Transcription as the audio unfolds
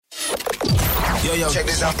Yo, check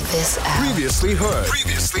this out. Previously heard.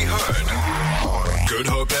 Good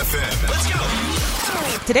Hope FM. Let's go.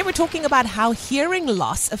 Today we're talking about how hearing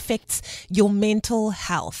loss affects your mental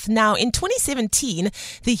health. Now, in 2017,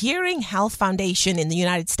 the Hearing Health Foundation in the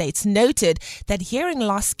United States noted that hearing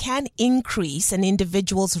loss can increase an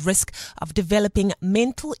individual's risk of developing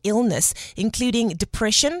mental illness, including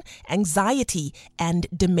depression, anxiety, and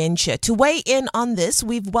dementia. To weigh in on this,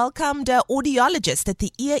 we've welcomed an audiologist at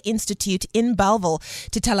the Ear Institute in Belleville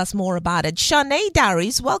to tell us more about it. Charnae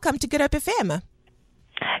Dowries, welcome to Good Hope FM.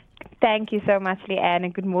 Thank you so much, Leigh-Anne,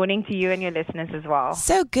 and good morning to you and your listeners as well.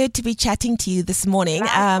 So good to be chatting to you this morning.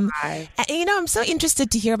 I'm so interested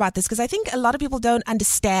to hear about this because I think a lot of people don't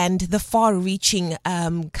understand the far-reaching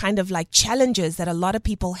kind of like challenges that a lot of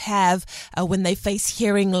people have when they face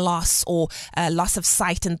hearing loss or loss of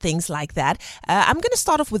sight and things like that. I'm going to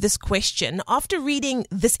start off with this question. After reading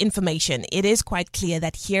this information, it is quite clear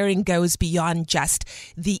that hearing goes beyond just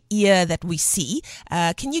the ear that we see.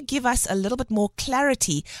 Can you give us a little bit more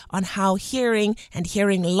clarity on how hearing and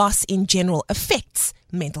hearing loss in general affects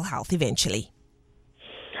mental health eventually?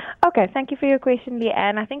 Okay, thank you for your question,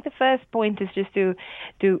 Leigh-Anne. I think the first point is just to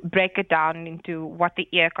break it down into what the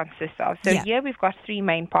ear consists of. So here we've got three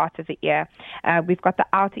main parts of the ear. We've got the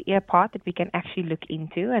outer ear part that we can actually look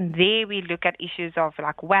into, and there we look at issues of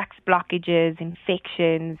like wax blockages,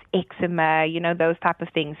 infections, eczema, those type of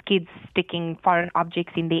things, kids sticking foreign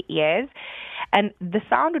objects in their ears. And the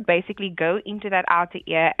sound would basically go into that outer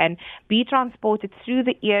ear and be transported through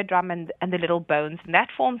the eardrum and the little bones. And that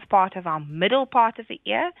forms part of our middle part of the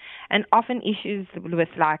ear. And often issues with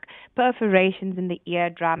like perforations in the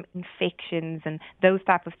eardrum, infections, and those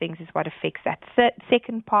type of things is what affects that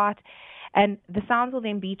second part. And the sounds will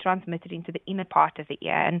then be transmitted into the inner part of the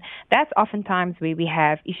ear. And that's oftentimes where we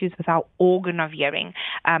have issues with our organ of hearing,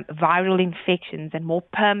 viral infections and more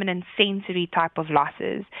permanent sensory type of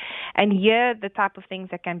losses. And here, the type of things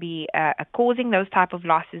that can be causing those type of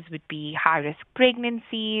losses would be high-risk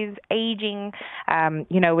pregnancies, aging,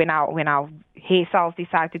 when our hair cells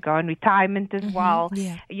decide to go in retirement as well,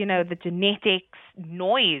 the genetics,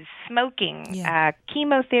 noise, smoking,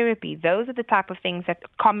 chemotherapy, those are the type of things that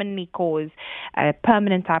commonly cause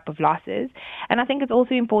permanent type of losses. And I think it's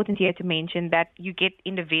also important here to mention that you get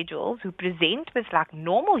individuals who present with like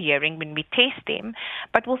normal hearing when we test them,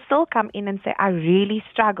 but will still come in and say, I really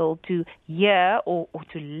struggle to hear or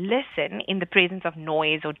to listen in the presence of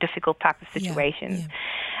noise or difficult type of situations.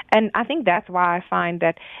 And I think that's why I find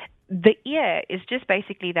that the ear is just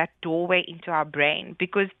basically that doorway into our brain,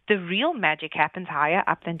 because the real magic happens higher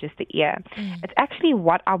up than just the ear. It's actually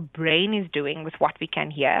what our brain is doing with what we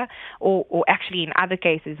can hear, or actually in other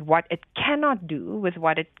cases, what it cannot do with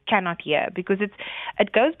what it cannot hear, because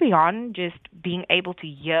it goes beyond just being able to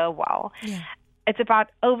hear well. It's about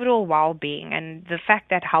overall well-being, and the fact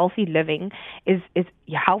that healthy living is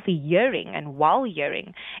healthy hearing and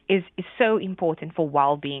well-hearing is so important for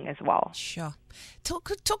well-being as well. Sure.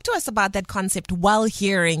 Talk to us about that concept.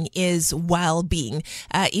 Well-hearing is well-being.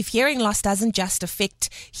 If hearing loss doesn't just affect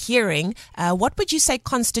hearing, what would you say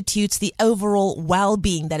constitutes the overall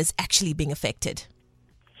well-being that is actually being affected?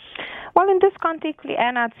 Well, in this context,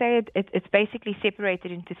 Leigh-Anne, I'd say it's basically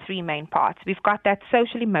separated into three main parts. We've got that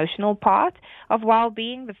social-emotional part of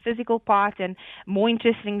well-being, the physical part, and more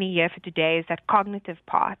interestingly here for today is that cognitive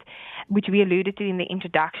part, which we alluded to in the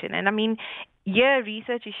introduction. And I mean,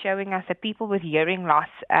 research is showing us that people with hearing loss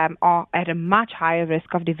are at a much higher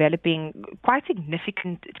risk of developing quite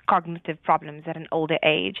significant cognitive problems at an older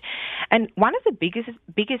age. And one of the biggest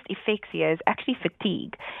effects here is actually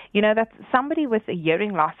fatigue. That somebody with a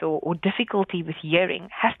hearing loss or difficulty with hearing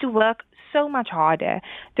has to work so much harder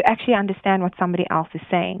to actually understand what somebody else is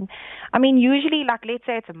saying. I mean, usually, like let's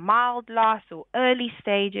say it's a mild loss or early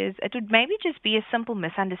stages, it would maybe just be a simple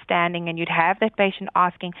misunderstanding, and you'd have that patient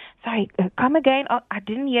asking, sorry, come again? Oh, I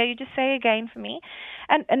didn't hear you, just say again for me.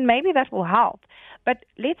 And maybe that will help. But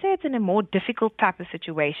let's say it's in a more difficult type of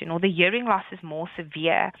situation, or the hearing loss is more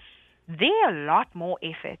severe. There, a lot more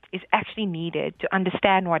effort is actually needed to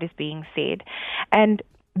understand what is being said. And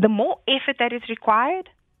the more effort that is required,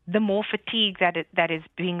 the more fatigue that is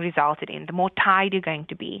being resulted in, the more tired you're going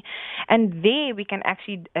to be. And there we can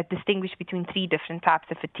actually distinguish between three different types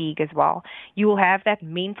of fatigue as well. You will have that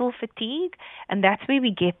mental fatigue, and that's where we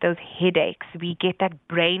get those headaches. We get that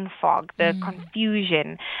brain fog, the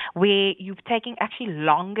confusion, where you're taking actually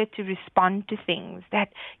longer to respond to things,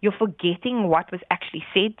 that you're forgetting what was actually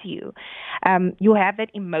said to you. You have that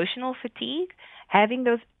emotional fatigue, having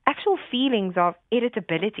those actual feelings of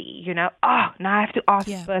irritability, now I have to ask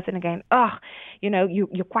this person again.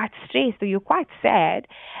 You're quite stressed or you're quite sad.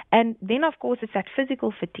 And then, of course, it's that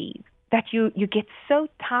physical fatigue. that you get so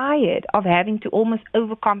tired of having to almost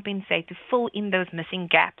overcompensate to fill in those missing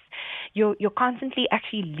gaps. You're constantly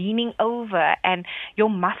actually leaning over, and your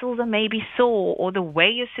muscles are maybe sore, or the way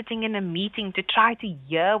you're sitting in a meeting to try to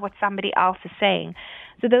hear what somebody else is saying.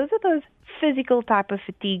 So those are those physical type of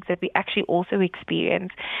fatigues that we actually also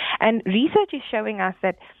experience. And research is showing us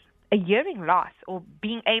that a hearing loss, or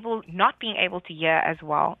not being able to hear as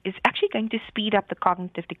well, is actually going to speed up the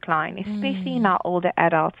cognitive decline, especially in our older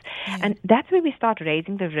adults. Yeah. And that's where we start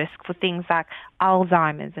raising the risk for things like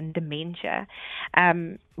Alzheimer's and dementia,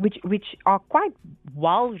 which are quite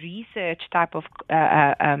well-researched type of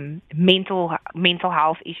mental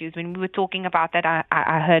health issues. When we were talking about that,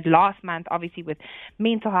 I heard last month, obviously with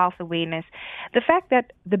mental health awareness, the fact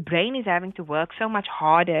that the brain is having to work so much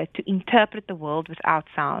harder to interpret the world without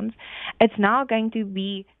sounds, it's now going to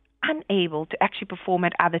be unable to actually perform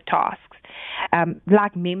at other tasks,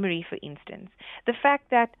 like memory, for instance. The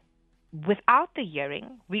fact that without the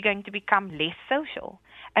hearing, we're going to become less social.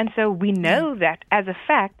 And so we know that, as a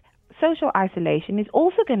fact, social isolation is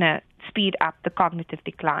also going to speed up the cognitive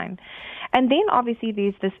decline. And then obviously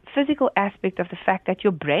there's this physical aspect of the fact that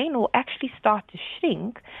your brain will actually start to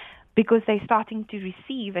shrink because they're starting to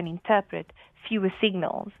receive and interpret fewer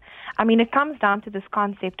signals. I mean, it comes down to this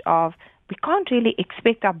concept of we can't really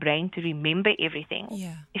expect our brain to remember everything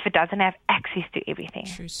if it doesn't have access to everything.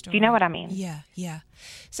 True story. Do you know what I mean? Yeah.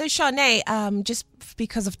 So, Charnae, just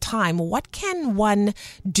because of time, what can one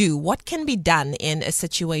do? What can be done in a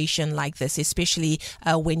situation like this, especially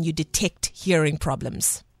when you detect hearing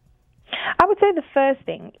problems? I would say the first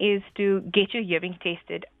thing is to get your hearing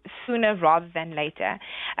tested sooner rather than later.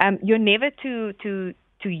 You're never too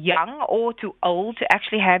young or too old to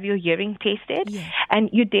actually have your hearing tested, and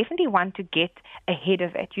you definitely want to get ahead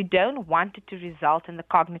of it. You don't want it to result in the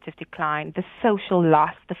cognitive decline, the social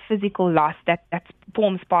loss, the physical loss that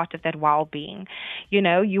forms part of that well-being.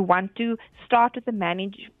 You want to start with the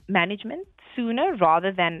management sooner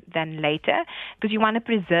rather than later, because you want to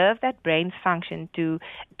preserve that brain's function to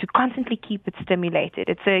constantly keep it stimulated.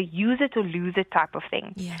 It's a use it or lose it type of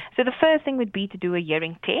thing. So the first thing would be to do a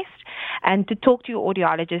hearing test and to talk to your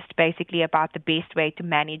audiologist basically about the best way to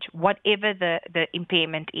manage whatever the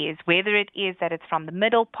impairment is, whether it is that it's from the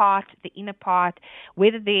middle part, the inner part,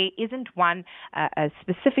 whether there isn't one, a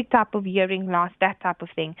specific type of hearing loss, that type of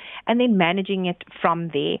thing, and then managing it from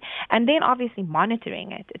there. And then obviously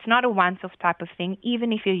monitoring it. It's not a once-off type of thing.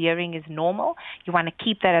 Even if your hearing is normal, you want to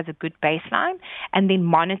keep that as a good baseline and then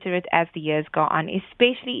monitor it as the years go on,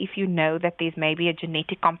 especially if you know that there's maybe a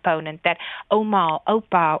genetic component that Oma or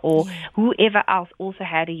Opa or whoever else also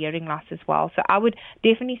had a hearing loss as well. So I would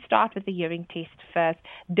definitely start with the hearing test first.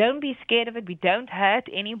 Don't be scared of it. We don't hurt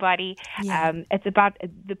anybody. It's about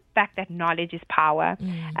the fact that knowledge is power.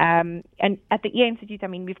 And at the Ear Institute, I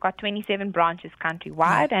mean, we've got 27 branches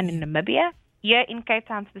countrywide and in Namibia. Here in Cape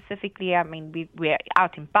Town specifically, I mean, we're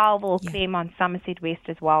out in Bellville, Claremont, Somerset West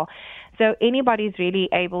as well. So anybody is really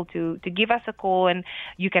able to give us a call, and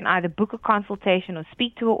you can either book a consultation or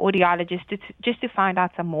speak to an audiologist just to find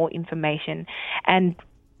out some more information and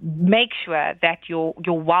make sure that your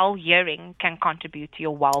well hearing can contribute to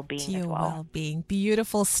your well-being as well. Well-being.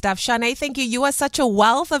 Beautiful stuff. Charnae, thank you. You are such a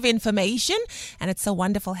wealth of information, and it's so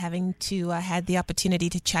wonderful having to had the opportunity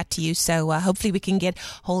to chat to you. So hopefully we can get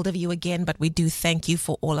hold of you again, but we do thank you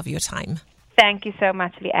for all of your time. Thank you so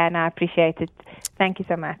much, Leigh-Anne. I appreciate it. Thank you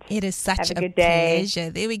so much. It is such a good day. Pleasure.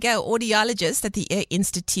 There we go. Audiologist at the Ear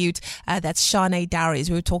Institute. That's Charnae Dowries.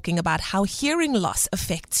 We were talking about how hearing loss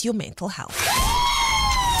affects your mental health.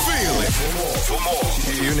 Feel it. For more,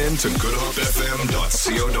 tune in to goodhopefm.co.za.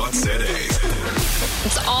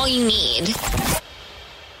 It's all you need.